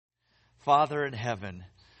Father in heaven,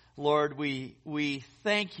 Lord, we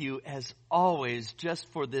thank you as always just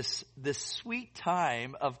for this sweet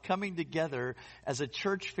time of coming together as a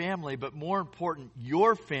church family, but more important,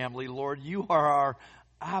 your family, Lord. You are our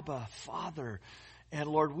Abba, Father. And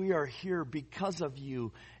Lord, we are here because of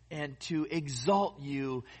you and to exalt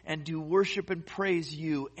you and to worship and praise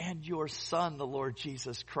you and your Son, the Lord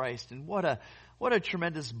Jesus Christ. And what a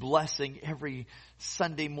tremendous blessing every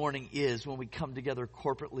Sunday morning is when we come together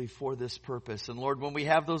corporately for this purpose. And Lord, when we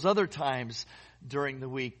have those other times during the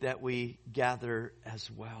week that we gather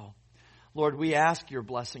as well. Lord, we ask your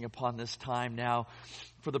blessing upon this time now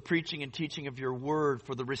for the preaching and teaching of your word,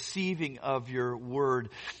 for the receiving of your word,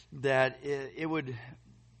 that it would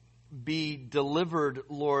be delivered,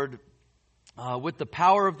 Lord, with the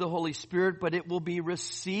power of the Holy Spirit, but it will be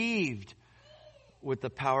received with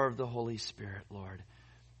the power of the Holy Spirit, Lord.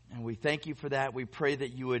 And we thank you for that. We pray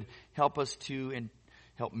that you would help us to, and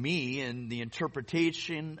help me in the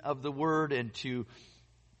interpretation of the word and to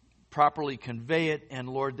properly convey it. And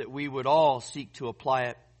Lord, that we would all seek to apply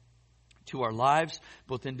it to our lives,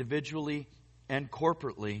 both individually and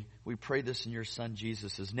corporately. We pray this in your Son,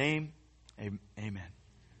 Jesus' name. Amen.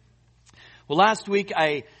 Well, last week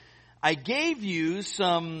I gave you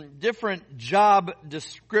some different job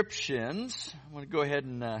descriptions. I want to go ahead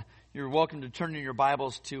and you're welcome to turn in your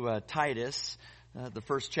Bibles to Titus, the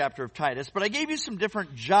first chapter of Titus. But I gave you some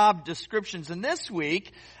different job descriptions. And this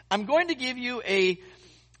week, I'm going to give you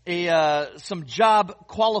some job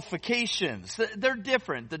qualifications. They're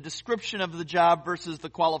different, the description of the job versus the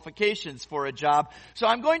qualifications for a job. So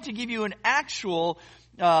I'm going to give you an actual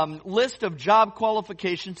list of job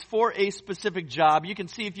qualifications for a specific job. You can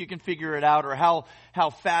see if you can figure it out or how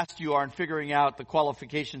fast you are in figuring out the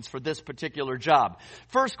qualifications for this particular job.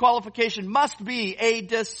 First qualification, must be a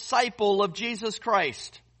disciple of Jesus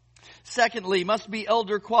Christ. Secondly, must be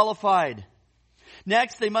elder qualified.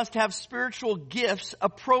 Next, they must have spiritual gifts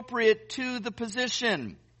appropriate to the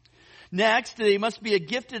position. Next, they must be a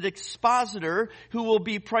gifted expositor who will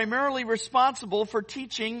be primarily responsible for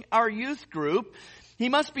teaching our youth group. He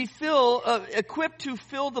must be equipped to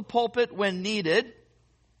fill the pulpit when needed.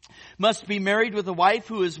 Must be married with a wife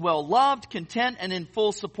who is well loved, content, and in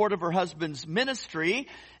full support of her husband's ministry.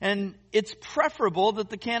 And it's preferable that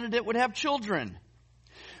the candidate would have children.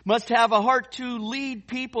 Must have a heart to lead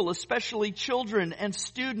people, especially children and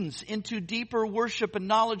students, into deeper worship and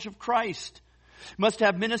knowledge of Christ. Must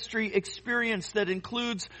have ministry experience that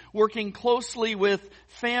includes working closely with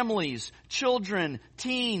families, children,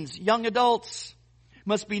 teens, young adults.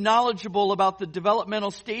 Must be knowledgeable about the developmental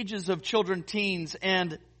stages of children, teens,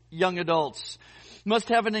 and young adults. Must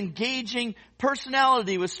have an engaging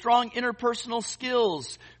personality with strong interpersonal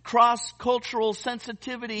skills, cross-cultural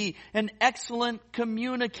sensitivity, an excellent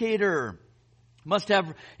communicator. Must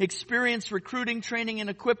have experience recruiting, training, and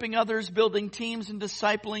equipping others, building teams and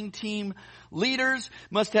discipling team leaders.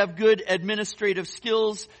 Must have good administrative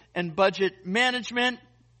skills and budget management.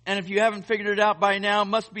 And if you haven't figured it out by now,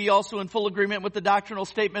 must be also in full agreement with the doctrinal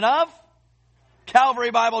statement of Calvary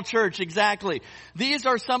Bible Church. Exactly. These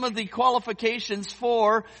are some of the qualifications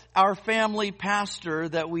for our family pastor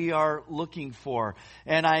that we are looking for.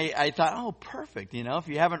 And I thought, oh, perfect. You know, if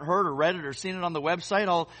you haven't heard or read it or seen it on the website,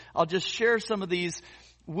 I'll just share some of these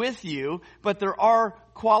with you. But there are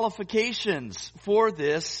qualifications for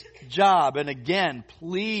this job. And again,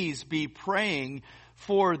 please be praying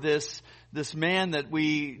for this man that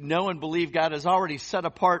we know and believe God has already set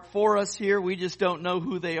apart for us here. We just don't know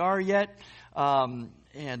who they are yet.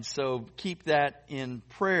 And so keep that in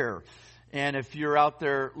prayer. And if you're out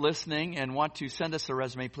there listening and want to send us a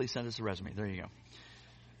resume, please send us a resume. There you go.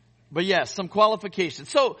 But yes, some qualifications.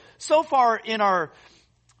 So far in our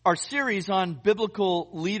series on biblical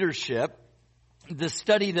leadership, the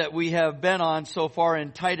study that we have been on so far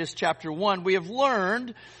in Titus chapter 1, we have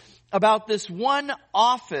learned about this one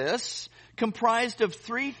office comprised of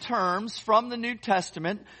three terms from the New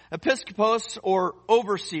Testament: episkopos, or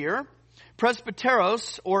overseer;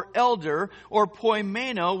 presbyteros, or elder; or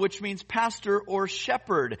poimeno, which means pastor or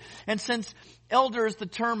shepherd. And since elder is the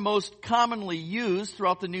term most commonly used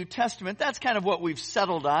throughout the New Testament, that's kind of what we've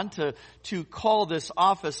settled on to call this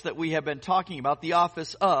office that we have been talking about, the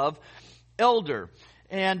office of elder.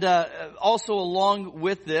 And also along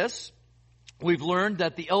with this, we've learned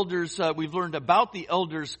that the elders, we've learned about the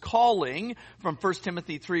elders' calling from 1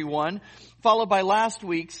 Timothy 3:1, followed by last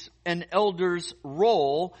week's an elder's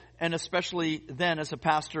role, and especially then as a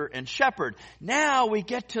pastor and shepherd. Now we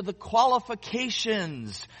get to the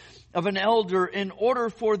qualifications of an elder in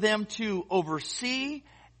order for them to oversee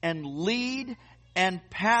and lead and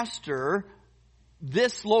pastor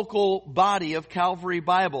this local body of Calvary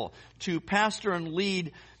Bible to pastor and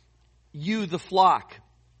lead you, the flock?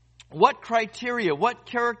 What criteria, what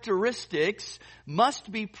characteristics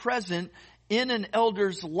must be present in an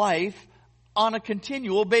elder's life on a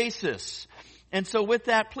continual basis? And so with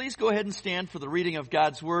that, please go ahead and stand for the reading of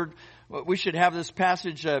God's Word. We should have this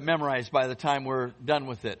passage memorized by the time we're done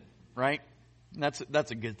with it, right? That's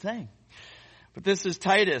a good thing. But this is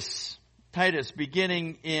Titus. Titus,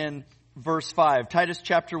 beginning in verse 5. Titus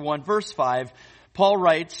chapter 1, verse 5. Paul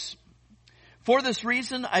writes, "For this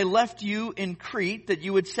reason I left you in Crete, that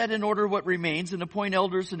you would set in order what remains and appoint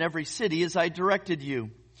elders in every city as I directed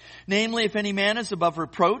you. Namely, if any man is above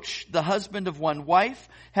reproach, the husband of one wife,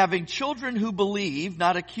 having children who believe,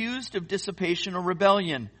 not accused of dissipation or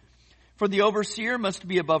rebellion. For the overseer must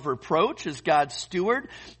be above reproach as God's steward,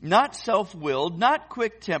 not self-willed, not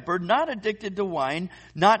quick-tempered, not addicted to wine,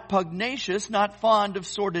 not pugnacious, not fond of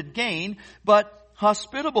sordid gain, but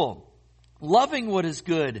hospitable, loving what is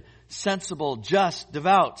good, sensible, just,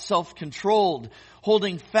 devout, self-controlled,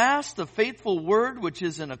 holding fast the faithful word which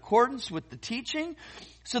is in accordance with the teaching,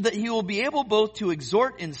 so that he will be able both to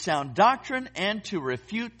exhort in sound doctrine and to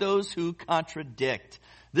refute those who contradict."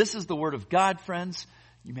 This is the word of God, friends.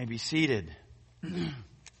 You may be seated.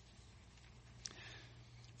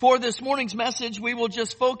 For this morning's message, we will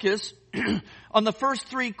just focus on the first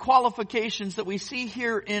three qualifications that we see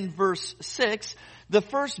here in verse 6. The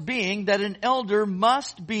first being that an elder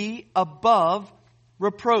must be above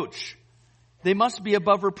reproach. They must be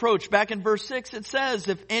above reproach. Back in verse 6 it says,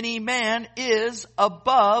 if any man is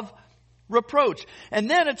above reproach. And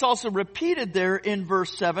then it's also repeated there in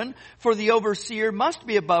verse 7, for the overseer must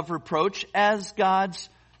be above reproach as God's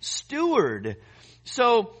steward.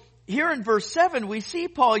 So here in verse 7 we see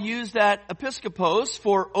Paul use that episkopos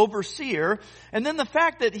for overseer, and then the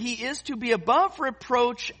fact that he is to be above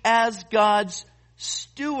reproach as God's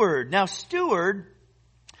steward. Now steward,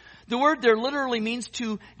 the word there literally means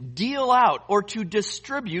to deal out or to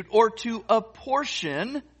distribute or to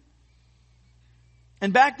apportion.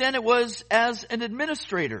 And back then it was as an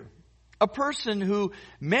administrator, a person who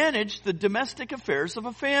managed the domestic affairs of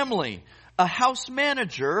a family, a house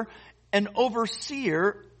manager, an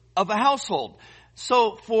overseer of a household.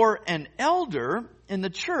 So for an elder in the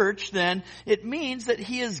church, then, it means that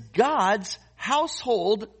he is God's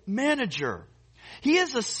household manager. He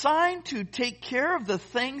is assigned to take care of the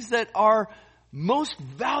things that are most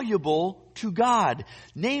valuable to God,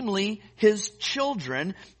 namely His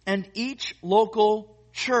children and each local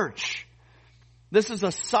church. This is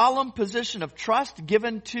a solemn position of trust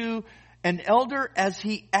given to an elder as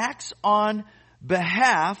he acts on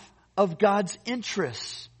behalf of God's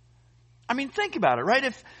interests. I mean, think about it, right?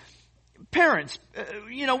 If parents,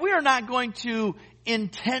 we are not going to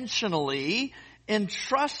intentionally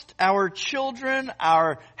entrust our children,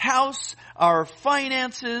 our house, our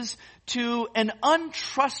finances to an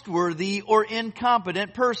untrustworthy or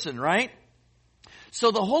incompetent person, right?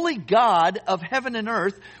 So the holy God of heaven and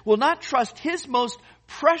earth will not trust His most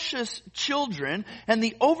precious children and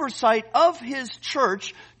the oversight of His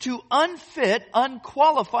church to unfit,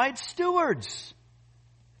 unqualified stewards.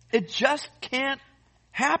 It just can't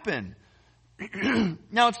happen.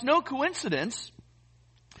 Now, it's no coincidence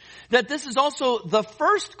that this is also the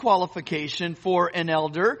first qualification for an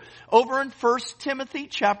elder over in 1 Timothy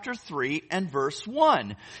chapter 3 and verse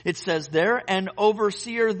 1. It says there, an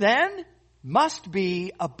overseer then must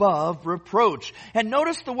be above reproach. And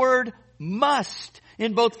notice the word must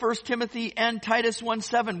in both 1 Timothy and Titus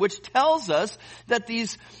 1:7, which tells us that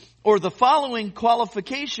these, or the following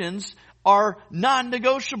qualifications are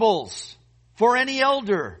non-negotiables for any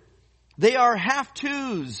elder. They are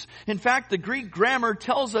have-tos. In fact, the Greek grammar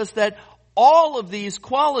tells us that all of these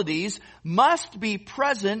qualities must be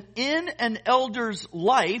present in an elder's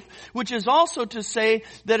life, which is also to say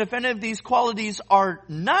that if any of these qualities are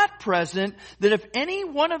not present, that if any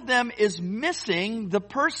one of them is missing, the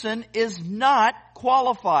person is not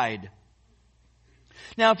qualified.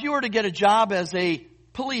 Now, if you were to get a job as a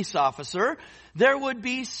police officer, there would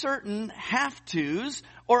be certain have-tos,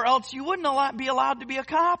 or else you wouldn't be allowed to be a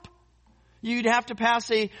cop. You'd have to pass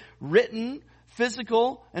a written,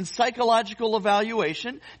 physical, and psychological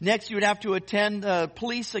evaluation. Next, you would have to attend a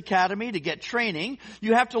police academy to get training.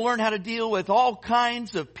 You have to learn how to deal with all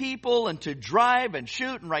kinds of people and to drive and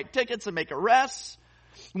shoot and write tickets and make arrests.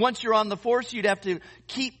 Once you're on the force, you'd have to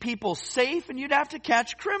keep people safe and you'd have to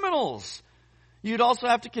catch criminals. You'd also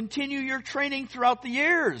have to continue your training throughout the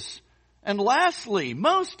years. And lastly,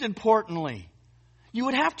 most importantly, you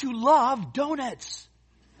would have to love donuts.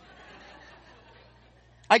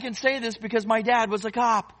 I can say this because my dad was a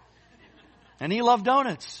cop and he loved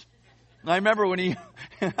donuts. I remember when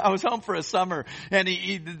I was home for a summer, and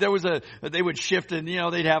they would shift, and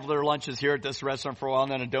they'd have their lunches here at this restaurant for a while,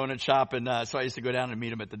 and then a donut shop, and so I used to go down and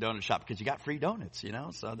meet them at the donut shop because you got free donuts,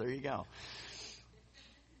 so there you go.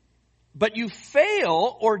 But you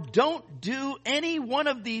fail or don't do any one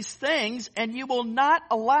of these things, and you will not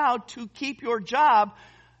allowed to keep your job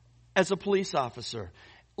as a police officer.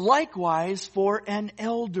 Likewise for an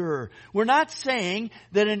elder. We're not saying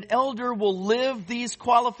that an elder will live these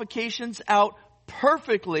qualifications out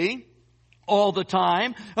perfectly all the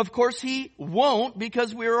time. Of course, he won't,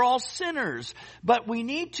 because we're all sinners. But we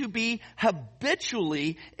need to be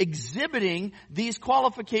habitually exhibiting these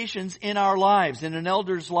qualifications in our lives, in an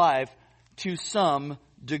elder's life, to some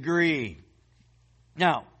degree.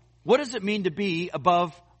 Now, what does it mean to be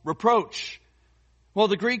above reproach? Well,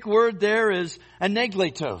 the Greek word there is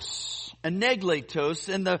anegletos. Anegletos,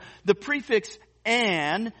 and the prefix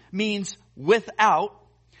an means without,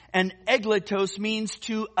 and egletos means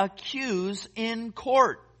to accuse in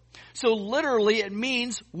court. So literally it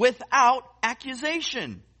means without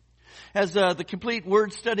accusation. As the Complete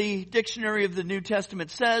Word Study Dictionary of the New Testament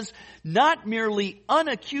says, not merely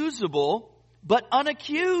unaccusable, but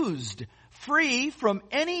unaccused, free from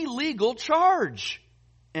any legal charge.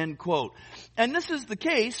 End quote. And this is the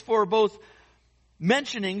case for both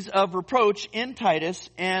mentionings of reproach in Titus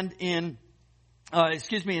and in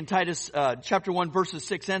Titus chapter 1 verses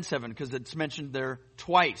 6 and 7, because it's mentioned there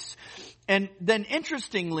twice. And then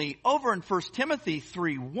interestingly, over in 1 Timothy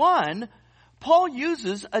 3:1, Paul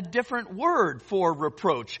uses a different word for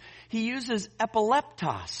reproach. He uses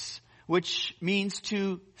epileptos, which means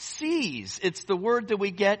to seize. It's the word that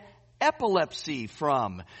we get epilepsy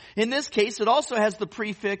from. In this case, it also has the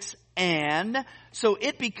prefix an, so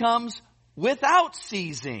it becomes without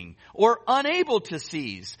seizing or unable to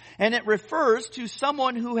seize. And it refers to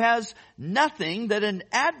someone who has nothing that an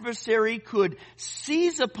adversary could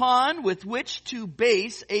seize upon with which to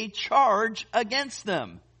base a charge against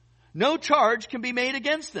them. No charge can be made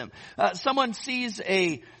against them. Someone sees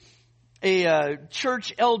a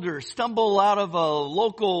church elder stumble out of a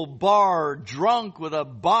local bar drunk with a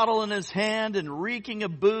bottle in his hand and reeking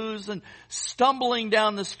of booze and stumbling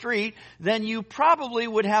down the street, then you probably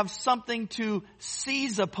would have something to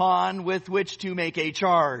seize upon with which to make a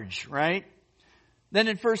charge, right? Then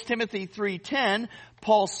in 1 Timothy 3:10,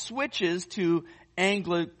 Paul switches to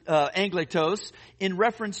angletos in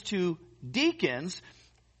reference to deacons,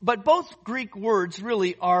 but both Greek words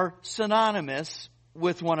really are synonymous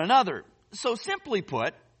with one another. So simply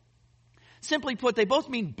put, they both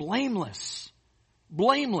mean blameless.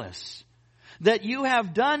 Blameless. That you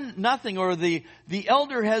have done nothing, or the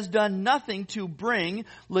elder has done nothing to bring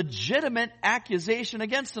legitimate accusation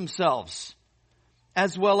against themselves.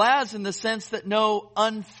 As well as in the sense that no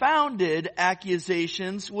unfounded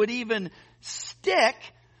accusations would even stick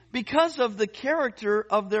because of the character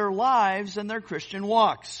of their lives and their Christian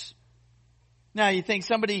walks. Now you think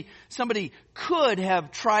somebody could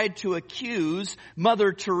have tried to accuse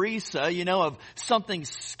Mother Teresa, of something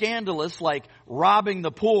scandalous like robbing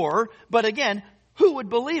the poor. But again, who would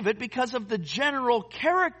believe it because of the general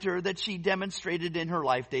character that she demonstrated in her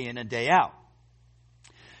life day in and day out?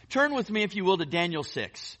 Turn with me, if you will, to Daniel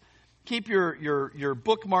 6. Keep your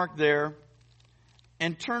bookmark there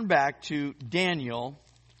and turn back to Daniel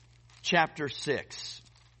chapter 6.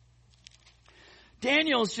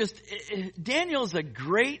 Daniel's a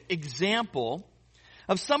great example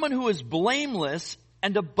of someone who is blameless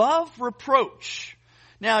and above reproach.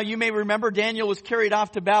 Now, you may remember Daniel was carried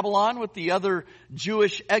off to Babylon with the other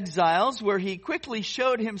Jewish exiles, where he quickly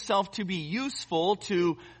showed himself to be useful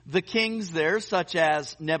to the kings there, such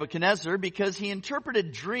as Nebuchadnezzar, because he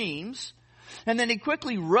interpreted dreams, and then he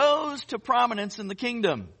quickly rose to prominence in the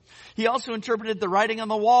kingdom. He also interpreted the writing on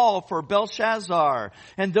the wall for Belshazzar.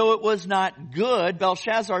 And though it was not good,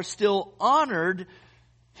 Belshazzar still honored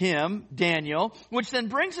him, Daniel, which then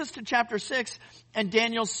brings us to chapter 6 and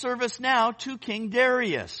Daniel's service now to King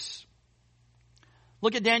Darius.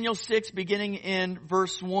 Look at Daniel 6 beginning in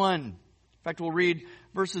verse 1. In fact, we'll read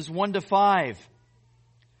verses 1 to 5.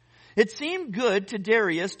 It seemed good to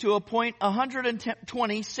Darius to appoint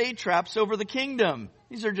 120 satraps over the kingdom.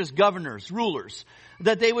 These are just governors, rulers,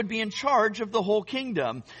 that they would be in charge of the whole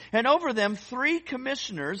kingdom. And over them 3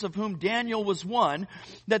 commissioners, of whom Daniel was one,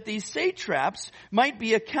 that these satraps might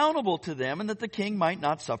be accountable to them and that the king might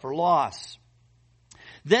not suffer loss.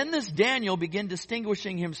 Then this Daniel began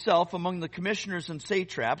distinguishing himself among the commissioners and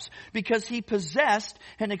satraps because he possessed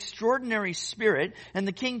an extraordinary spirit, and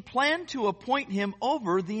the king planned to appoint him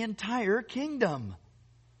over the entire kingdom.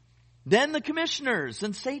 Then the commissioners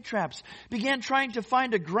and satraps began trying to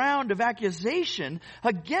find a ground of accusation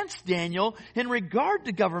against Daniel in regard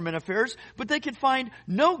to government affairs, but they could find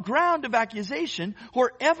no ground of accusation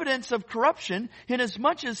or evidence of corruption,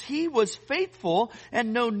 inasmuch as he was faithful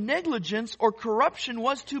and no negligence or corruption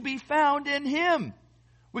was to be found in him.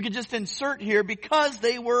 We could just insert here, because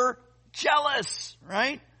they were jealous,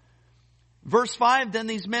 right? Verse 5, then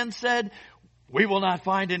these men said, "We will not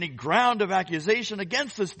find any ground of accusation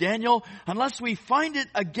against this Daniel unless we find it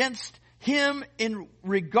against him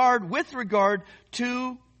with regard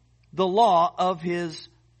to the law of his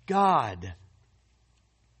God."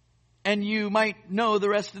 And you might know the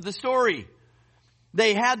rest of the story.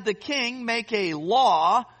 They had the king make a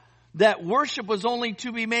law that worship was only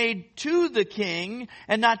to be made to the king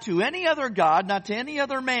and not to any other god, not to any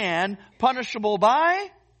other man, punishable by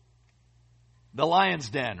the lion's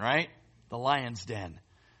den, right? The lion's den.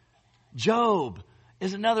 Job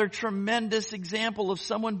is another tremendous example of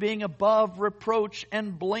someone being above reproach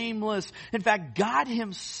and blameless. In fact, God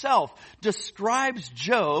himself describes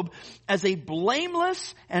Job as a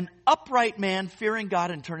blameless and upright man, fearing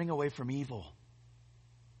God and turning away from evil.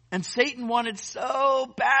 And Satan wanted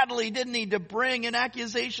so badly, didn't he, to bring an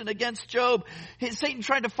accusation against Job. Satan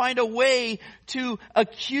tried to find a way to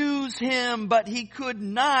accuse him, but he could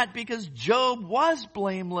not, because Job was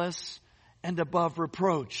blameless and above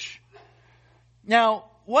reproach.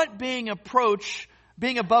 Now, what being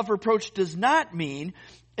above reproach does not mean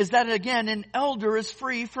is that, again, an elder is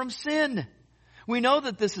free from sin. We know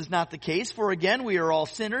that this is not the case, for again, we are all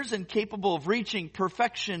sinners and capable of reaching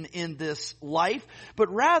perfection in this life,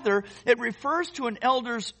 but rather it refers to an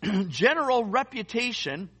elder's general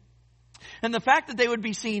reputation and the fact that they would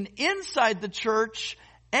be seen inside the church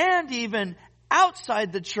and even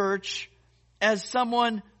outside the church as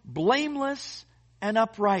someone blameless and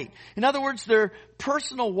upright. In other words, their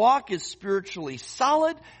personal walk is spiritually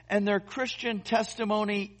solid and their Christian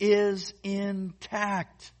testimony is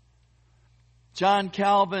intact. John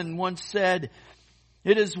Calvin once said,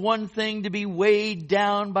 "It is one thing to be weighed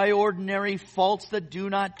down by ordinary faults that do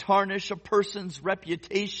not tarnish a person's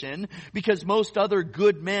reputation, because most other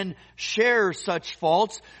good men share such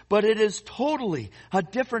faults, but it is totally a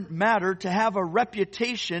different matter to have a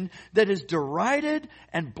reputation that is derided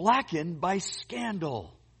and blackened by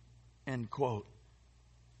scandal." End quote.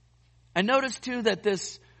 And notice too that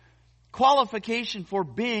this qualification for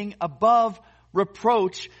being above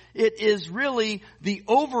reproach, it is really the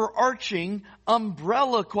overarching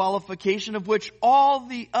umbrella qualification of which all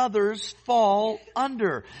the others fall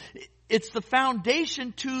under. It's the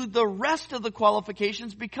foundation to the rest of the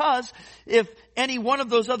qualifications, because if any one of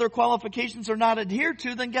those other qualifications are not adhered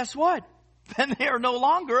to, then guess what? Then they are no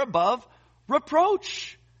longer above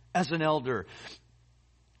reproach as an elder.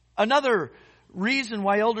 Another reason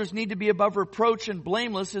why elders need to be above reproach and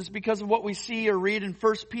blameless is because of what we see or read in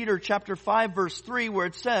 1 Peter chapter 5 verse 3, where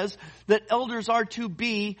it says that elders are to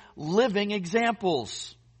be living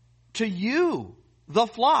examples to you, the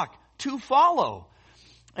flock, to follow.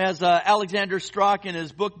 As Alexander Strock in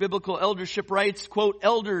his book Biblical Eldership writes, quote,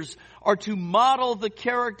 "Elders are to model the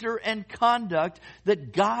character and conduct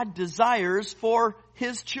that God desires for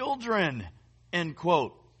his children," end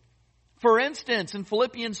quote. For instance, in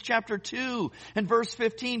Philippians chapter 2 and verse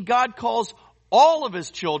 15, God calls all of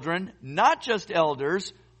his children, not just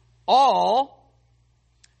elders, all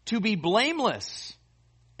to be blameless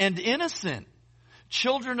and innocent,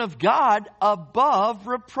 children of God above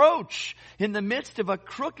reproach, in the midst of a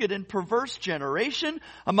crooked and perverse generation,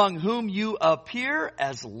 among whom you appear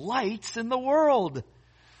as lights in the world.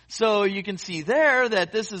 So you can see there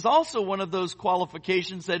that this is also one of those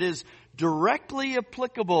qualifications that is directly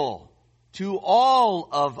applicable to all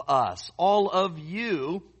of us, all of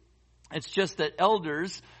you. It's just that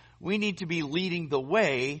elders, we need to be leading the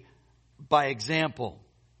way by example.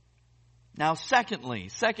 Now, secondly,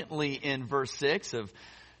 in verse 6 of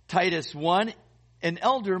Titus 1, an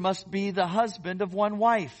elder must be the husband of one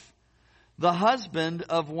wife. The husband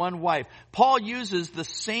of one wife. Paul uses the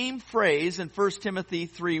same phrase in 1 Timothy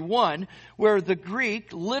 3:1, where the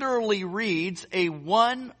Greek literally reads a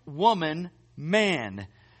one-woman man.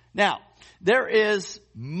 Now, there is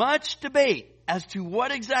much debate as to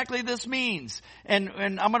what exactly this means. And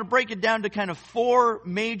I'm going to break it down to kind of four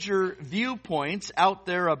major viewpoints out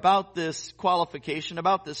there about this qualification,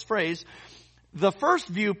 about this phrase. The first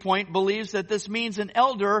viewpoint believes that this means an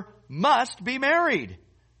elder must be married,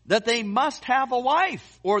 that they must have a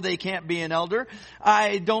wife, or they can't be an elder.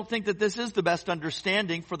 I don't think that this is the best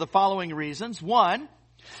understanding for the following reasons. One,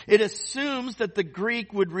 it assumes that the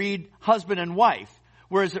Greek would read husband and wife,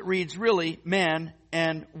 whereas it reads really man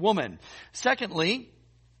and woman. Secondly,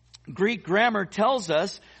 Greek grammar tells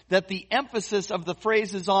us that the emphasis of the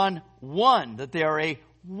phrase is on one, that they are a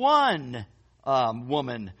one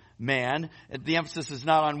woman man. The emphasis is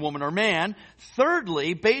not on woman or man.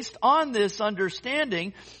 Thirdly, based on this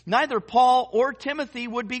understanding, neither Paul or Timothy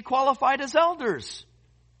would be qualified as elders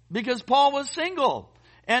because Paul was single,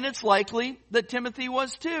 and it's likely that Timothy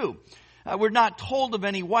was too. We're not told of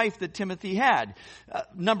any wife that Timothy had.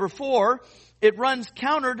 Number 4, it runs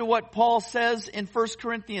counter to what Paul says in 1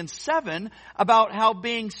 Corinthians 7 about how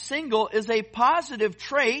being single is a positive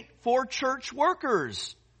trait for church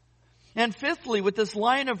workers. And fifthly, with this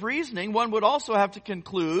line of reasoning, one would also have to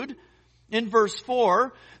conclude in verse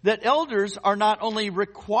 4 that elders are not only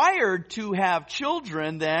required to have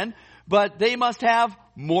children then, but they must have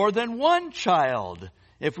more than one child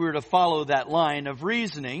if we were to follow that line of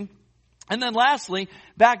reasoning. And then lastly,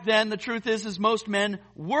 back then the truth is most men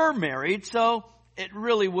were married, so it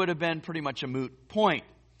really would have been pretty much a moot point.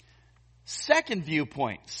 Second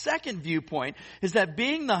viewpoint is that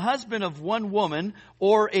being the husband of one woman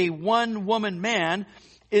or a one-woman man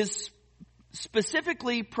is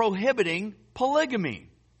specifically prohibiting polygamy.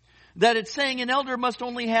 That it's saying an elder must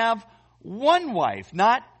only have one wife,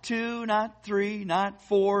 not 2, not 3, not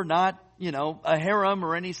 4, not, a harem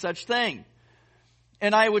or any such thing.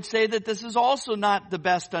 And I would say that this is also not the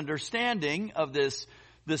best understanding of this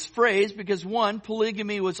phrase because one,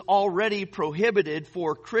 polygamy was already prohibited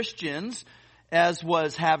for Christians, as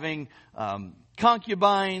was having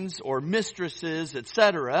concubines or mistresses,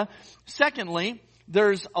 etc. Secondly,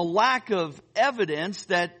 there's a lack of evidence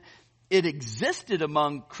that it existed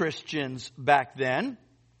among Christians back then.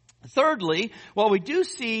 Thirdly, while we do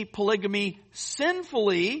see polygamy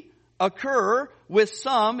sinfully occur with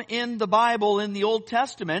some in the Bible in the Old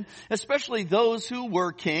Testament, especially those who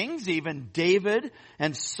were kings, even David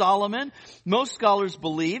and Solomon. Most scholars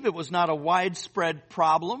believe it was not a widespread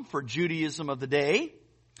problem for Judaism of the day.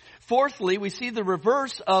 Fourthly, we see the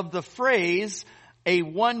reverse of the phrase, a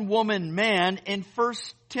one-woman man, in 1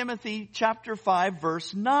 Timothy chapter 5,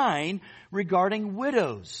 verse 9, regarding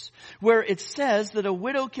widows, where it says that a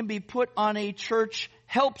widow can be put on a church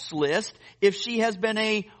helps list if she has been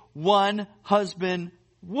a one husband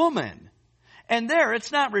woman. And there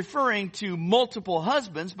it's not referring to multiple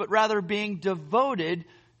husbands, but rather being devoted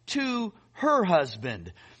to her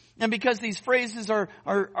husband. And because these phrases are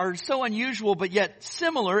so unusual but yet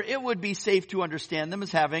similar, it would be safe to understand them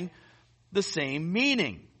as having the same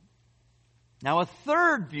meaning. Now, a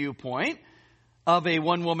third viewpoint of a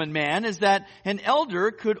one-woman man is that an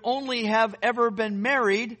elder could only have ever been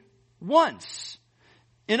married once.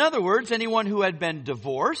 In other words, anyone who had been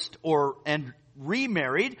divorced and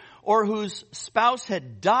remarried or whose spouse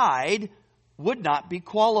had died would not be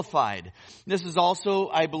qualified. This is also,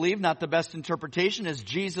 I believe, not the best interpretation, as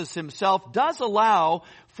Jesus himself does allow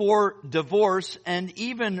for divorce and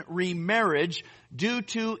even remarriage due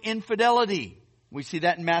to infidelity. We see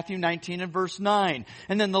that in Matthew 19 and verse 9.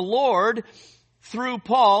 And then the Lord, through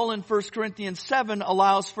Paul in 1 Corinthians 7,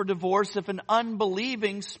 allows for divorce if an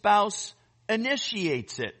unbelieving spouse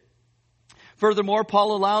initiates it. Furthermore,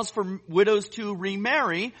 Paul allows for widows to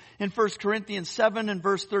remarry in 1 Corinthians 7 and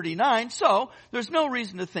verse 39. So there's no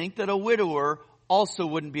reason to think that a widower also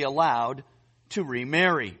wouldn't be allowed to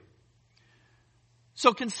remarry.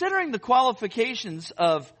 So considering the qualifications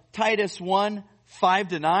of Titus 1,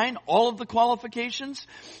 5-9, all of the qualifications,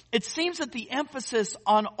 it seems that the emphasis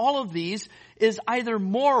on all of these is either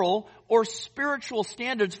moral or spiritual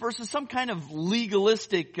standards versus some kind of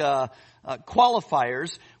legalistic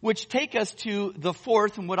qualifiers, which take us to the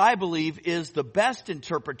fourth and what I believe is the best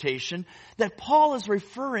interpretation, that Paul is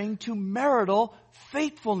referring to marital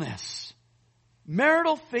faithfulness.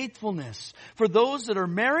 Marital faithfulness for those that are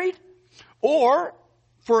married, or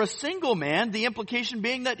for a single man, the implication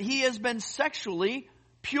being that he has been sexually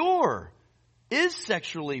pure, is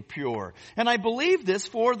sexually pure. And I believe this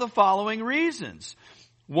for the following reasons.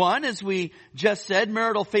 One, as we just said,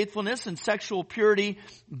 marital faithfulness and sexual purity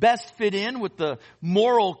best fit in with the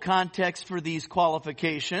moral context for these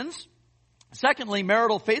qualifications. Secondly,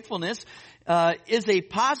 marital faithfulness is a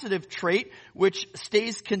positive trait which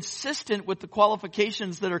stays consistent with the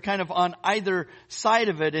qualifications that are kind of on either side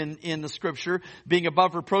of it in the Scripture, being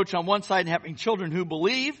above reproach on one side and having children who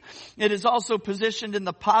believe. It is also positioned in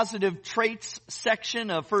the positive traits section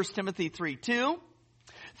of 1 Timothy 3:2.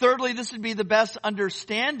 Thirdly, this would be the best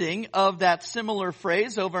understanding of that similar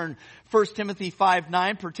phrase over in 1 Timothy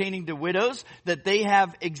 5:9 pertaining to widows, that they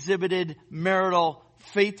have exhibited marital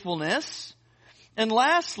faithfulness. And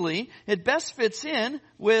lastly, it best fits in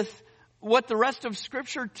with what the rest of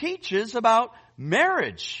Scripture teaches about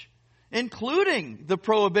marriage. including the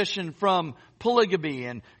prohibition from polygamy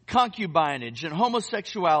and concubinage and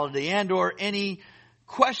homosexuality and or any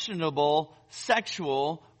questionable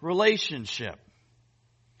sexual relationship.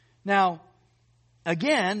 Now,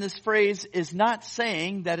 again, this phrase is not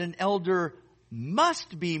saying that an elder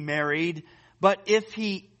must be married, but if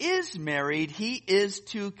he is married, he is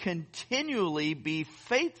to continually be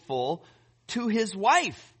faithful to his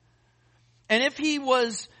wife. And if he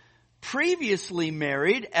was previously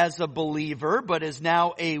married as a believer, but is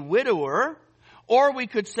now a widower, or we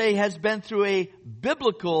could say has been through a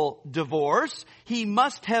biblical divorce, he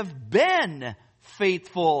must have been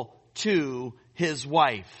faithful to his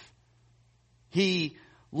wife. He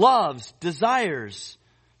loves, desires,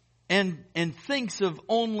 and thinks of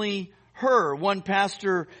only her. One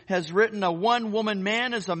pastor has written, a one-woman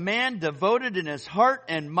man is a man devoted in his heart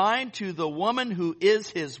and mind to the woman who is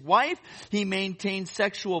his wife. He maintains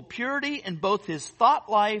sexual purity in both his thought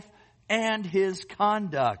life and his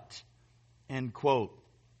conduct. End quote.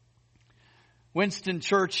 Winston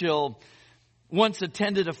Churchill once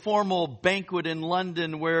attended a formal banquet in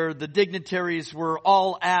London where the dignitaries were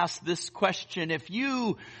all asked this question: if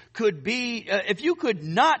you could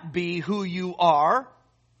not be who you are,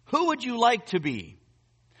 who would you like to be?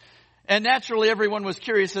 And naturally everyone was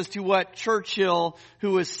curious as to what Churchill,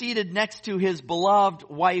 who was seated next to his beloved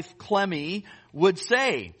wife Clemmy, would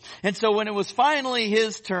say. And so when it was finally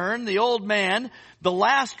his turn, the old man, the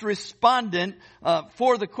last respondent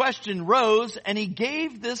for the question, rose and he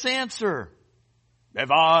gave this answer: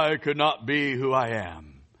 if I could not be who I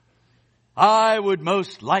am, I would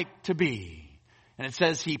most like to be. And it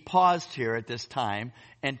says he paused here at this time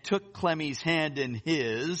and took Clemmy's hand in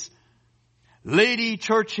his, Lady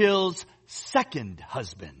Churchill's second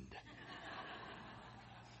husband.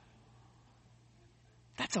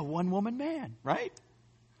 That's a one-woman man, right?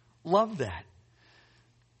 Love that.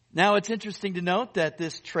 Now it's interesting to note that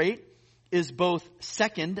this trait is both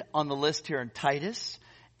second on the list here in Titus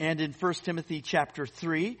and in 1 Timothy chapter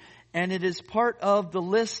 3, and it is part of the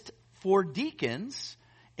list for deacons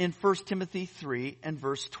in 1 Timothy 3 and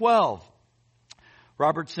verse 12.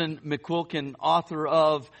 Robertson McQuilkin, author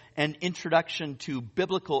of An Introduction to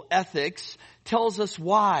Biblical Ethics, tells us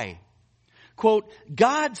why. Quote,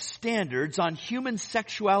 God's standards on human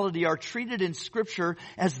sexuality are treated in Scripture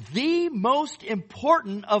as the most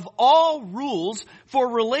important of all rules for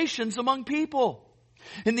relations among people.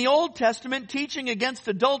 In the Old Testament, teaching against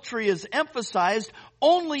adultery is emphasized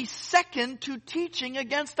only second to teaching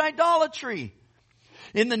against idolatry.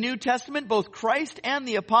 In the New Testament, both Christ and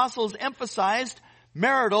the apostles emphasized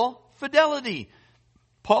marital fidelity.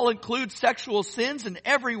 Paul includes sexual sins in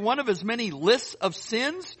every one of his many lists of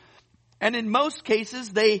sins, and in most cases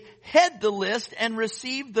they head the list and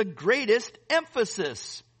receive the greatest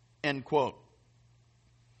emphasis. End quote.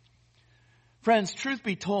 Friends, truth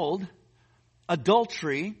be told,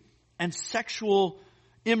 adultery and sexual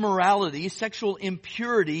immorality, sexual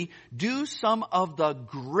impurity, do some of the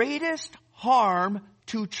greatest harm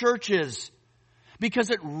to churches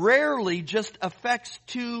because it rarely just affects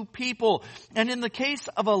two people. And in the case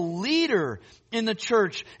of a leader in the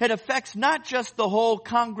church, it affects not just the whole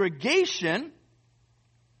congregation,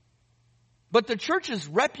 but the church's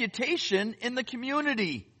reputation in the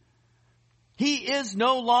community. He is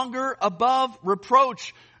no longer above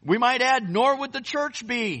reproach. We might add, nor would the church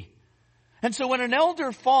be. And so when an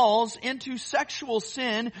elder falls into sexual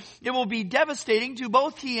sin, it will be devastating to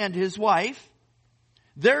both he and his wife,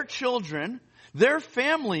 their children, their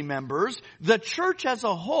family members, the church as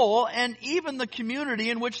a whole, and even the community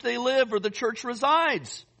in which they live or the church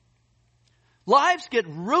resides. Lives get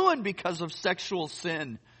ruined because of sexual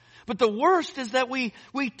sin. But the worst is that we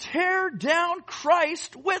tear down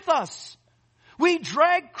Christ with us. We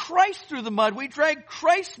drag Christ through the mud. We drag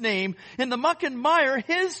Christ's name in the muck and mire.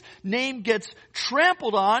 His name gets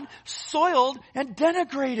trampled on, soiled, and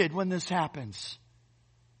denigrated when this happens.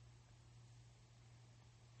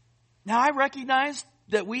 Now, I recognize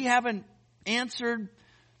that we haven't answered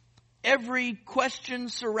every question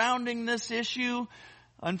surrounding this issue.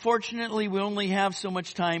 Unfortunately, we only have so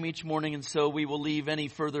much time each morning, and so we will leave any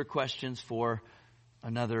further questions for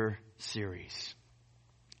another series.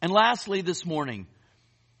 And lastly, this morning,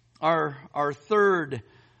 our third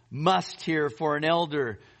must here for an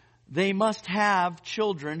elder, they must have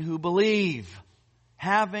children who believe.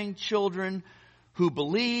 Having children who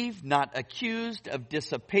believe, not accused of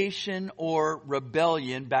dissipation or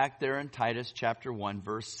rebellion, back there in Titus chapter 1,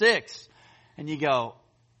 verse 6. And you go,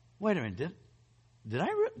 wait a minute, did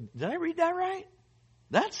I read that right?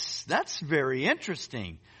 That's very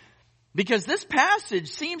interesting. Because this passage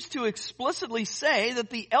seems to explicitly say that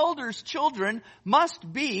the elders' children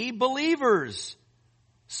must be believers,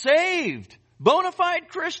 saved, bona fide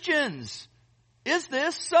Christians. Is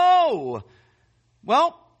this so?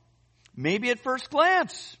 Well, maybe at first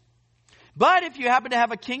glance. But if you happen to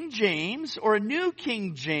have a King James or a New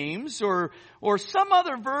King James or some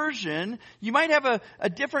other version, you might have a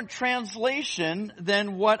different translation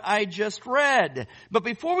than what I just read. But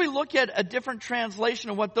before we look at a different translation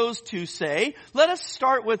of what those two say, let us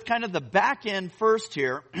start with kind of the back end first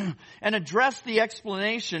here and address the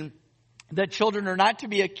explanation that children are not to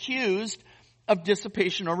be accused of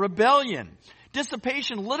dissipation or rebellion.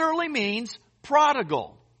 Dissipation literally means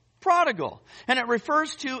prodigal. Prodigal. And it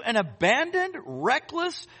refers to an abandoned,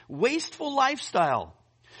 reckless, wasteful lifestyle.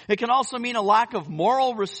 It can also mean a lack of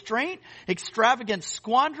moral restraint, extravagant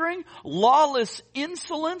squandering, lawless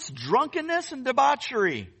insolence, drunkenness, and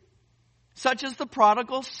debauchery. Such as the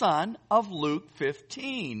prodigal son of Luke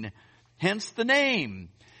 15. Hence the name.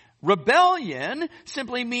 Rebellion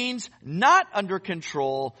simply means not under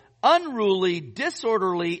control, unruly,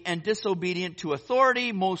 disorderly, and disobedient to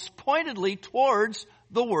authority, most pointedly towards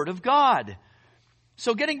the Word of God.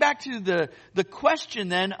 So getting back to the question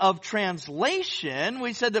then of translation,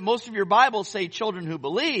 we said that most of your Bibles say children who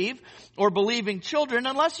believe or believing children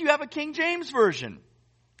unless you have a King James Version.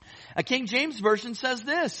 A King James Version says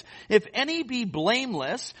this, if any be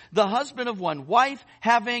blameless, the husband of one wife,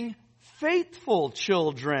 having faithful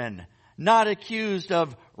children, not accused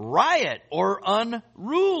of riot or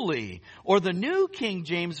unruly. Or the New King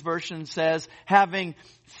James Version says, having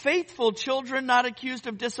faithful children, not accused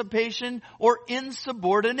of dissipation or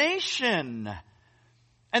insubordination.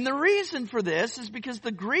 And the reason for this is because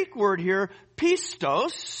the Greek word here,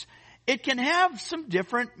 pistos, it can have some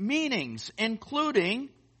different meanings, including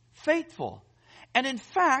faithful. And in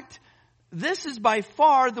fact, this is by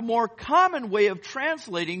far the more common way of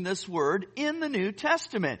translating this word in the New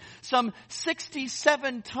Testament. Some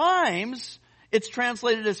 67 times it's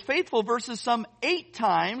translated as faithful versus some 8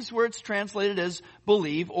 times where it's translated as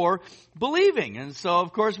believe or believing. And so,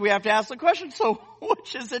 of course, we have to ask the question, so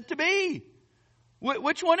which is it to be?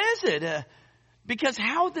 Which one is it? Because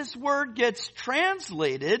how this word gets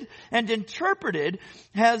translated and interpreted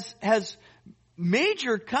has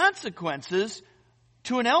major consequences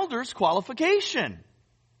to an elder's qualification.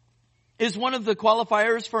 Is one of the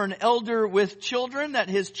qualifiers for an elder with children that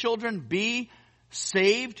his children be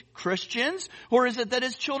saved Christians? Or is it that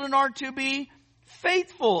his children are to be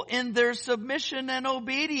faithful in their submission and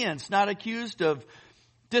obedience, not accused of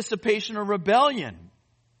dissipation or rebellion?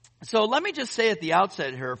 So let me just say at the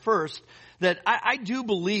outset here first that I do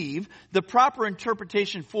believe the proper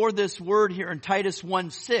interpretation for this word here in Titus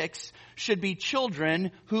 1:6 should be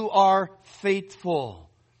children who are faithful.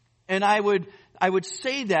 And I would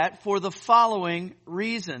say that for the following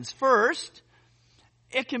reasons. First,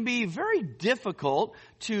 it can be very difficult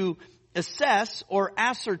to assess or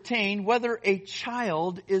ascertain whether a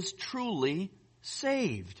child is truly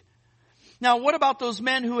saved. Now, what about those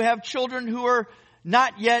men who have children who are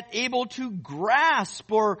not yet able to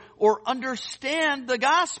grasp or understand the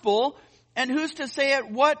gospel? And who's to say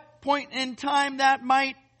at what point in time that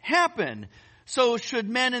might happen? So should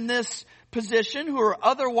men in this position who are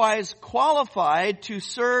otherwise qualified to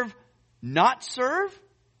serve not serve?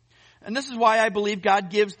 And this is why I believe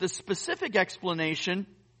God gives the specific explanation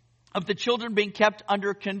of the children being kept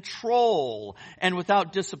under control and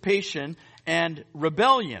without dissipation and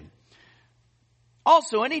rebellion.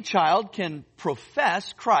 Also, any child can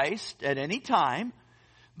profess Christ at any time,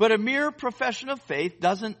 but a mere profession of faith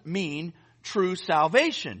doesn't mean true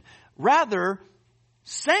salvation. Rather,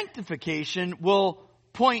 sanctification will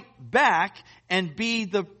point back and be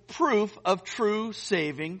the proof of true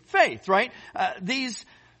saving faith, right? These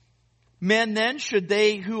men then, should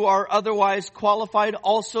they who are otherwise qualified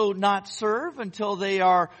also not serve until they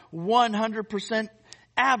are 100%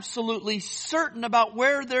 absolutely certain about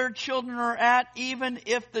where their children are at, even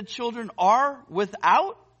if the children are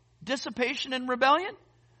without dissipation and rebellion?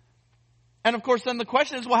 And of course then the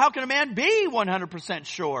question is, well, how can a man be 100%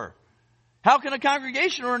 sure? How can a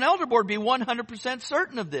congregation or an elder board be 100%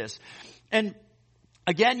 certain of this? And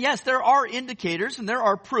again, yes, there are indicators and there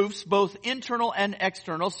are proofs, both internal and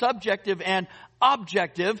external, subjective and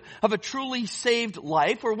objective, of a truly saved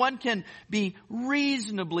life where one can be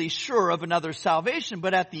reasonably sure of another's salvation.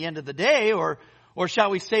 But at the end of the day, or shall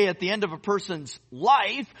we say at the end of a person's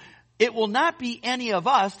life, it will not be any of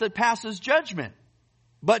us that passes judgment,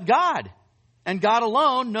 but God. And God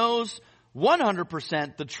alone knows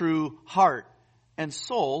 100% the true heart and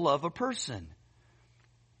soul of a person.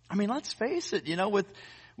 I mean, let's face it, with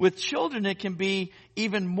with children, it can be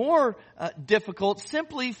even more difficult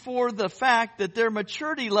simply for the fact that their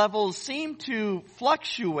maturity levels seem to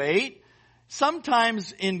fluctuate,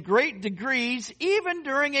 sometimes in great degrees, even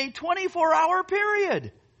during a 24-hour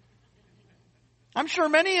period. I'm sure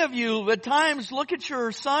many of you at times look at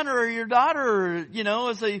your son or your daughter,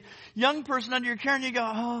 as a young person under your care, and you go,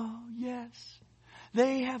 oh, yes,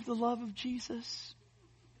 they have the love of Jesus.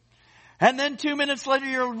 And then 2 minutes later,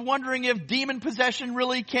 you're wondering if demon possession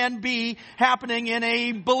really can be happening in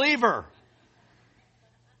a believer.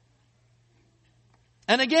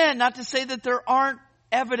 And again, not to say that there aren't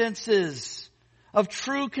evidences of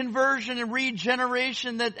true conversion and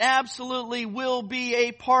regeneration that absolutely will be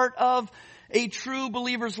a part of a true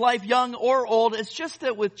believer's life, young or old. It's just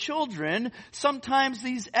that with children, sometimes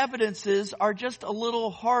these evidences are just a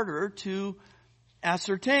little harder to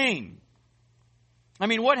ascertain. I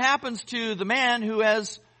mean, what happens to the man who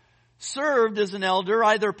has served as an elder,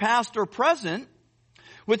 either past or present,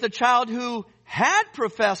 with a child who had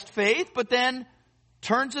professed faith, but then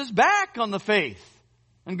turns his back on the faith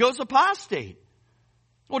and goes apostate?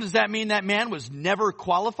 Well, does that mean that man was never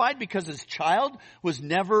qualified because his child was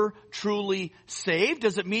never truly saved?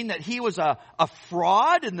 Does it mean that he was a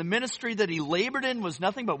fraud and the ministry that he labored in was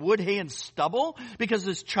nothing but wood, hay, and stubble because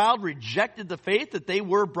his child rejected the faith that they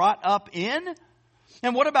were brought up in?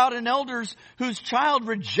 And what about an elder whose child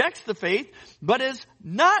rejects the faith but is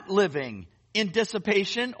not living in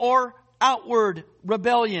dissipation or outward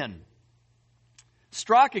rebellion?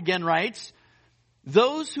 Strock again writes,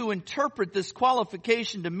 those who interpret this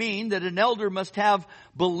qualification to mean that an elder must have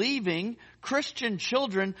believing Christian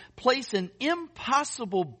children place an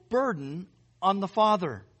impossible burden on the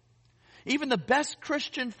father. Even the best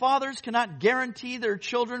Christian fathers cannot guarantee their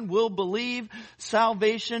children will believe.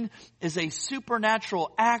 Salvation is a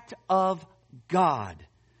supernatural act of God.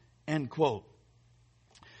 End quote.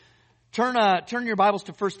 Turn your Bibles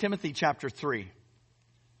to 1 Timothy chapter 3.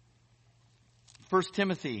 1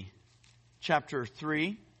 Timothy chapter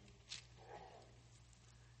 3,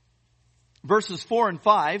 verses 4 and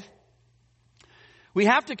 5. We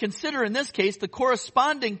have to consider in this case the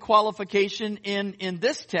corresponding qualification in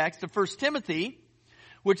this text of 1 Timothy,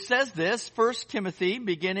 which says this, 1 Timothy,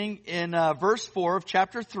 beginning in verse 4 of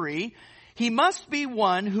chapter 3, he must be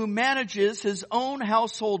one who manages his own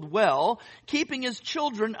household well, keeping his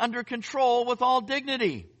children under control with all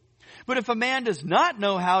dignity. But if a man does not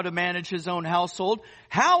know how to manage his own household,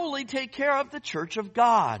 how will he take care of the church of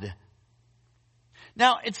God?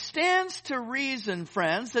 Now, it stands to reason,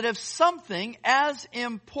 friends, that if something as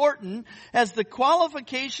important as the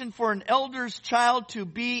qualification for an elder's child to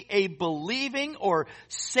be a believing or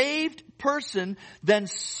saved person, then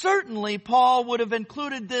certainly Paul would have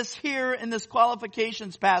included this here in this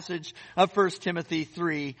qualifications passage of 1 Timothy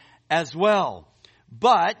 3 as well.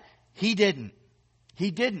 But he didn't. He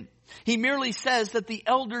didn't. He merely says that the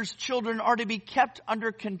elder's children are to be kept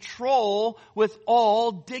under control with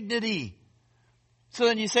all dignity. So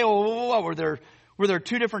then you say, well, what, were there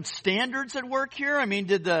two different standards at work here? I mean,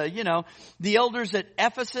 did the elders at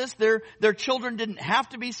Ephesus, their children didn't have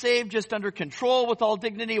to be saved, just under control with all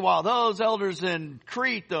dignity, while those elders in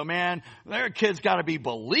Crete, though, man, their kids got to be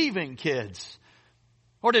believing kids.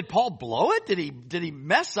 Or did Paul blow it? Did he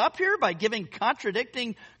mess up here by giving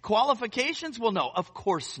contradicting qualifications? Well, no, of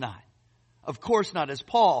course not. Of course not. As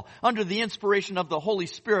Paul, under the inspiration of the Holy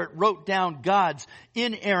Spirit, wrote down God's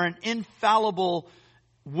inerrant, infallible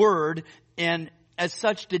word, and as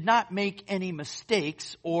such did not make any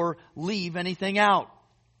mistakes or leave anything out.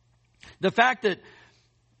 Thirdly,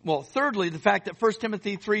 the fact that 1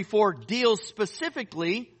 Timothy 3:4 deals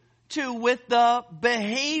specifically with the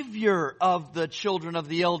behavior of the children of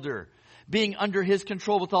the elder, being under his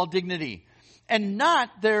control with all dignity, and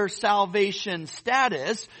not their salvation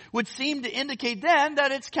status, would seem to indicate then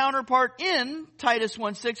that its counterpart in Titus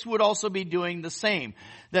 1:6 would also be doing the same.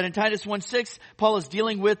 That in Titus 1:6, Paul is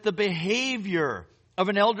dealing with the behavior of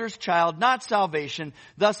an elder's child, not salvation,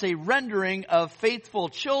 thus a rendering of faithful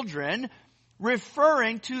children,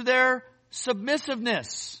 referring to their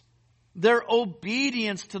submissiveness, their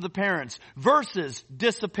obedience to the parents, versus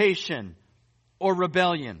dissipation or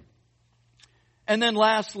rebellion. And then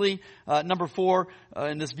lastly, number 4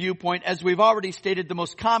 in this viewpoint, as we've already stated, the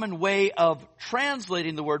most common way of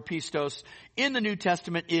translating the word pistos in the New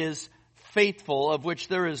Testament is faithful, of which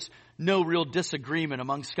there is no real disagreement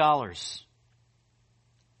among scholars.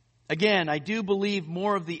 Again, I do believe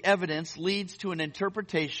more of the evidence leads to an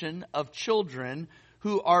interpretation of children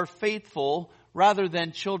who are faithful rather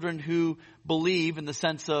than children who believe in the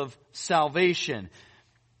sense of salvation.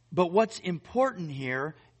 But what's important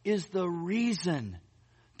here is the reason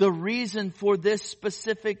the reason for this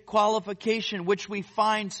specific qualification, which we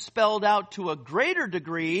find spelled out to a greater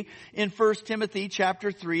degree in 1 Timothy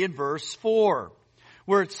chapter 3 and verse 4,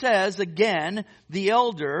 where it says, again, the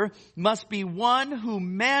elder must be one who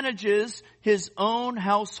manages his own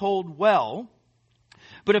household well.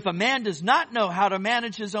 But if a man does not know how to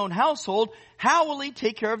manage his own household, how will he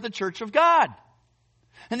take care of the church of God?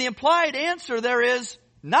 And the implied answer there is,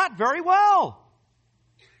 not very well.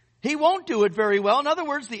 He won't do it very well. In other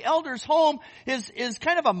words, the elder's home is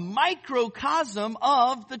kind of a microcosm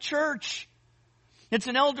of the church. It's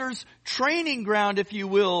an elder's training ground, if you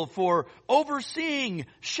will, for overseeing,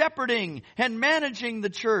 shepherding, and managing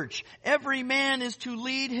the church. Every man is to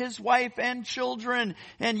lead his wife and children.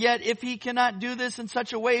 And yet, if he cannot do this in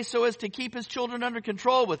such a way so as to keep his children under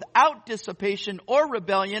control without dissipation or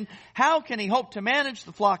rebellion, how can he hope to manage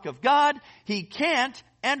the flock of God? He can't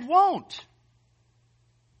and won't.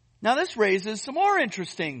 Now, this raises some more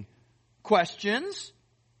interesting questions.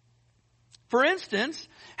 For instance,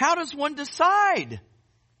 how does one decide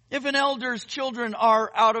if an elder's children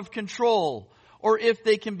are out of control, or if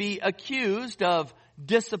they can be accused of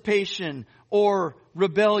dissipation or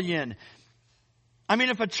rebellion? I mean,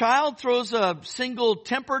 if a child throws a single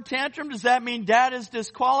temper tantrum, does that mean dad is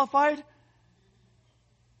disqualified?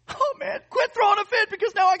 Oh man, quit throwing a fit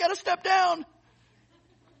because now I got to step down.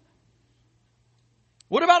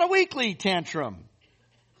 What about a weekly tantrum?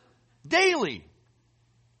 Daily.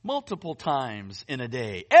 Multiple times in a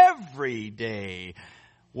day. Every day.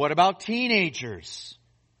 What about teenagers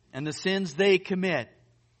and the sins they commit?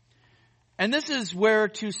 And this is where,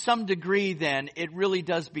 to some degree then, it really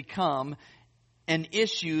does become an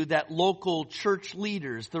issue that local church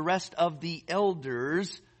leaders, the rest of the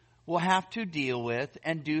elders, will have to deal with,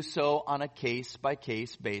 and do so on a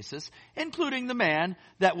case-by-case basis, including the man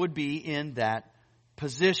that would be in that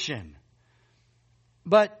position.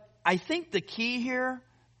 But I think the key here,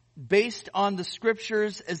 based on the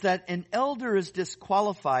scriptures, is that an elder is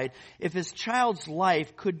disqualified if his child's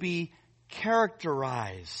life could be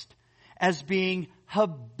characterized as being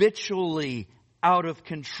habitually out of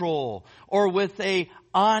control, or with a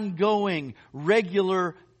ongoing,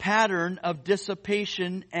 regular pattern of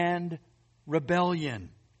dissipation and rebellion.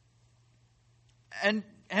 And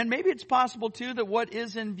maybe it's possible too that what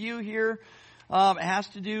is in view here has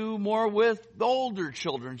to do more with the older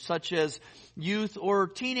children, such as youth or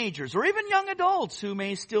teenagers, or even young adults who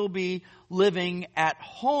may still be living at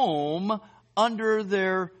home under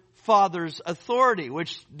their father's authority,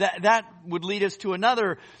 which that would lead us to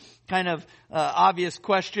another kind of obvious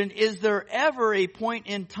question. Is there ever a point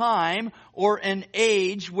in time or an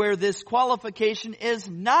age where this qualification is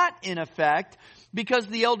not in effect because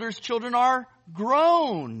the elder's children are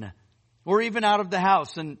grown or even out of the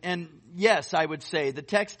house? And yes, I would say the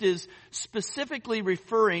text is specifically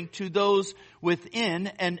referring to those within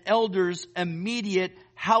an elder's immediate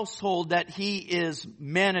household that he is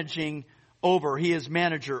managing over. He is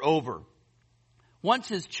manager over. Once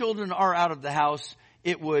his children are out of the house,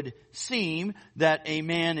 it would seem that a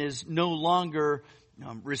man is no longer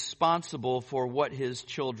responsible for what his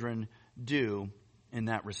children do in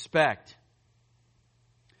that respect.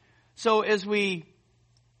 So as we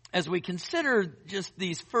consider just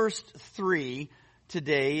these first three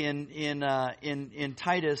today in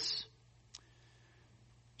Titus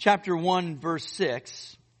chapter 1 verse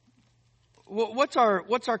 6, what's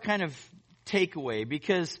our kind of takeaway?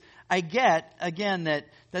 Because I get, again,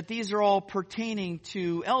 that these are all pertaining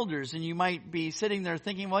to elders, and you might be sitting there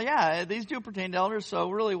thinking, well, yeah, these do pertain to elders, so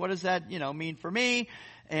really what does that, mean for me?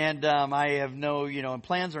 And I have no,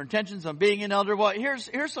 plans or intentions on being an elder. Well,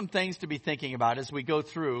 here's some things to be thinking about as we go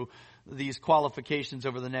through these qualifications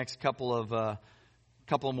over the next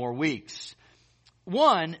couple more weeks.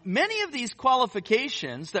 One, many of these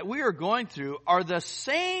qualifications that we are going through are the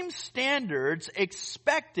same standards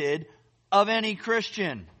expected of any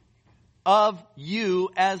Christian, of you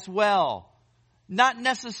as well. Not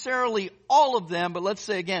necessarily all of them, but let's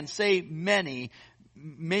say many,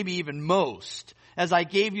 maybe even most. As I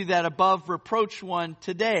gave you that above reproach one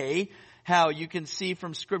today, how you can see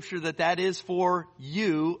from Scripture that is for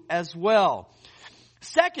you as well.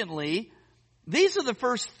 Secondly, these are the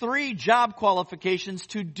first three job qualifications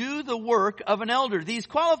to do the work of an elder. These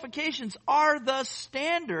qualifications are the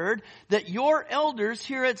standard that your elders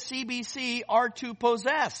here at CBC are to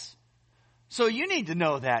possess. So you need to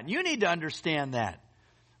know that. You need to understand that.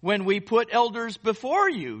 When we put elders before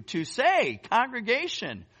you to say,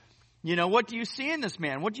 congregation, what do you see in this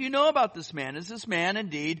man? What do you know about this man? Is this man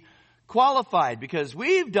indeed qualified? Because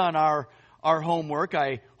we've done our our homework,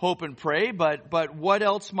 I hope and pray, but what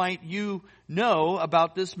else might you know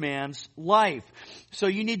about this man's life? So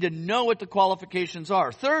you need to know what the qualifications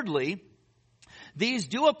are. Thirdly, these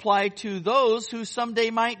do apply to those who someday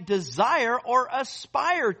might desire or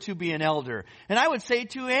aspire to be an elder. And I would say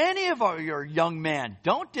to any of your young men,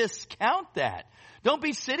 don't discount that. Don't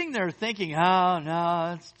be sitting there thinking, oh,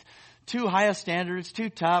 no, it's too high a standard, it's too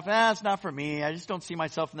tough. It's not for me. I just don't see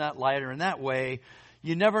myself in that light or in that way.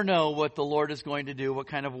 You never know what the Lord is going to do, what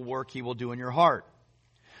kind of work He will do in your heart.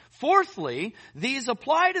 Fourthly, these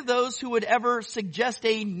apply to those who would ever suggest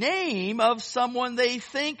a name of someone they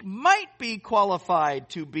think might be qualified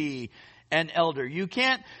to be an elder. You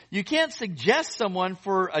can't suggest someone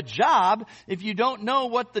for a job if you don't know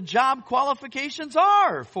what the job qualifications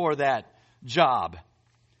are for that job.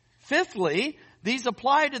 Fifthly, these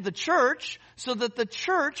apply to the church so that the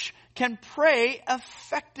church can pray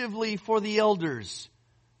effectively for the elders.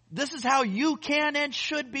 This is how you can and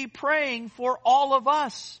should be praying for all of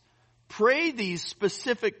us. Pray these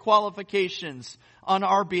specific qualifications on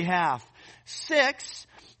our behalf. 6,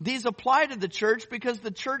 these apply to the church because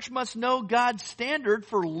the church must know God's standard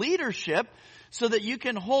for leadership so that you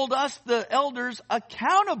can hold us, the elders,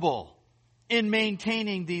 accountable in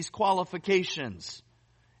maintaining these qualifications.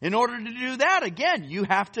 In order to do that, again, you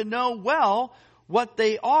have to know well what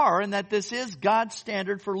they are and that this is God's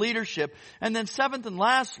standard for leadership. And then 7th and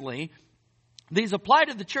lastly, these apply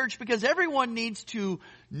to the church because everyone needs to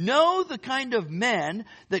know the kind of men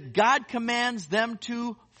that God commands them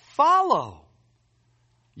to follow.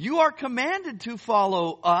 You are commanded to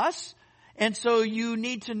follow us, and so you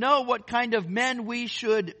need to know what kind of men we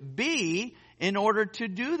should be in order to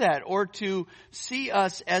do that, or to see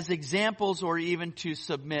us as examples, or even to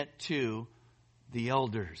submit to the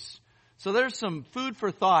elders. So there's some food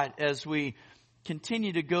for thought as we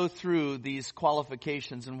continue to go through these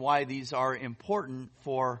qualifications and why these are important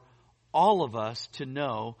for all of us to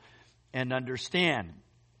know and understand.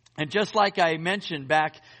 And just like I mentioned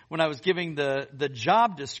back when I was giving the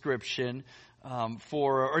job description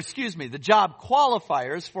the job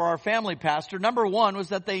qualifiers for our family pastor, number 1 was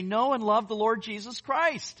that they know and love the Lord Jesus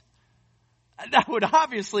Christ. That would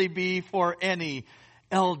obviously be for any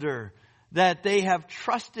elder, that they have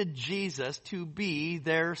trusted Jesus to be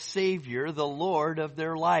their Savior, the Lord of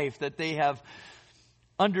their life, that they have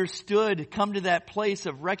understood, come to that place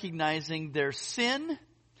of recognizing their sin,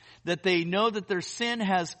 that they know that their sin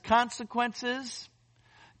has consequences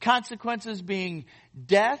being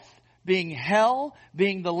death, being hell,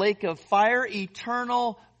 being the lake of fire,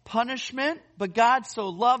 eternal punishment. But God so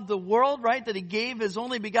loved the world, right, that He gave His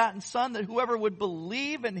only begotten Son, that whoever would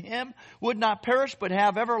believe in Him would not perish but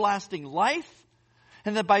have everlasting life.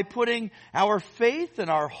 And that by putting our faith and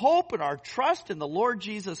our hope and our trust in the Lord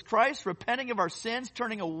Jesus Christ, repenting of our sins,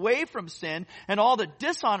 turning away from sin and all that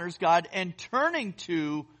dishonors God, and turning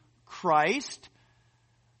to Christ,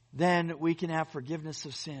 then we can have forgiveness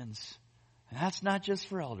of sins. And that's not just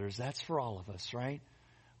for elders, that's for all of us, right?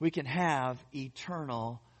 We can have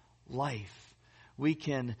eternal life. We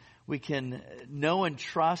can know and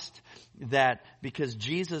trust that because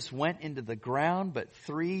Jesus went into the ground, but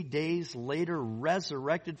 3 days later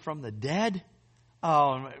resurrected from the dead.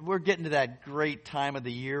 Oh, we're getting to that great time of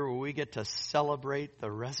the year where we get to celebrate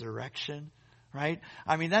the resurrection. Right?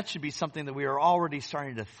 I mean, that should be something that we are already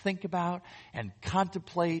starting to think about and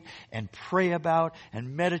contemplate and pray about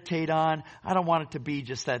and meditate on. I don't want it to be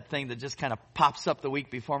just that thing that just kind of pops up the week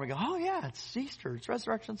before and we go, oh yeah, it's Easter, it's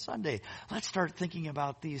Resurrection Sunday. Let's start thinking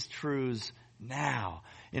about these truths now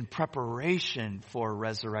in preparation for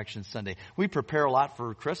Resurrection Sunday. We prepare a lot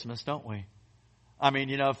for Christmas, don't we? I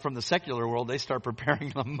mean, from the secular world, they start preparing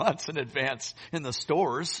them months in advance in the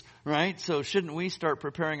stores, right? So shouldn't we start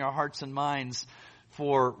preparing our hearts and minds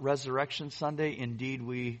for Resurrection Sunday? Indeed,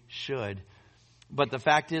 we should. But the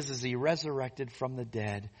fact is He resurrected from the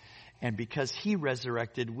dead. And because He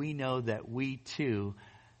resurrected, we know that we too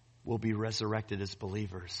will be resurrected as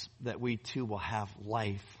believers. That we too will have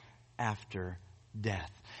life after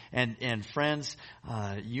death. And friends,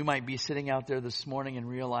 you might be sitting out there this morning and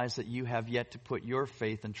realize that you have yet to put your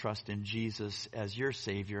faith and trust in Jesus as your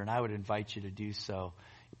Savior. And I would invite you to do so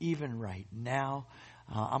even right now.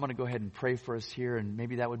 I'm going to go ahead and pray for us here. And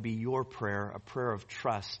maybe that would be your prayer, a prayer of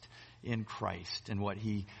trust in Christ and what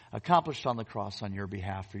He accomplished on the cross on your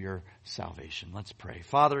behalf for your salvation. Let's pray.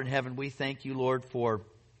 Father in heaven, we thank You, Lord, for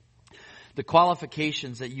the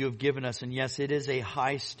qualifications that You have given us. And yes, it is a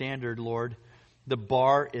high standard, Lord. The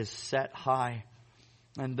bar is set high.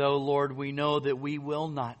 And though, Lord, we know that we will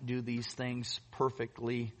not do these things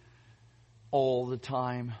perfectly all the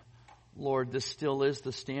time, Lord, this still is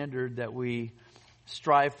the standard that we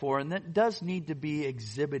strive for, and that does need to be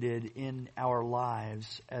exhibited in our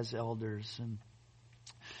lives as elders. And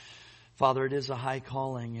Father, it is a high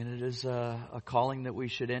calling, and it is a calling that we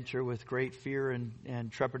should enter with great fear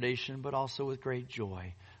and trepidation, but also with great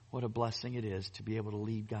joy. What a blessing it is to be able to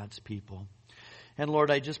lead God's people. And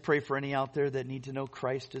Lord, I just pray for any out there that need to know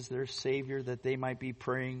Christ as their Savior, that they might be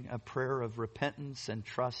praying a prayer of repentance and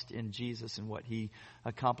trust in Jesus and what He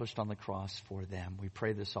accomplished on the cross for them. We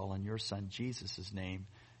pray this all in your Son, Jesus' name.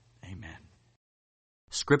 Amen.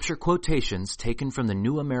 Scripture quotations taken from the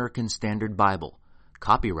New American Standard Bible.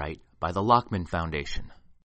 Copyright by the Lockman Foundation.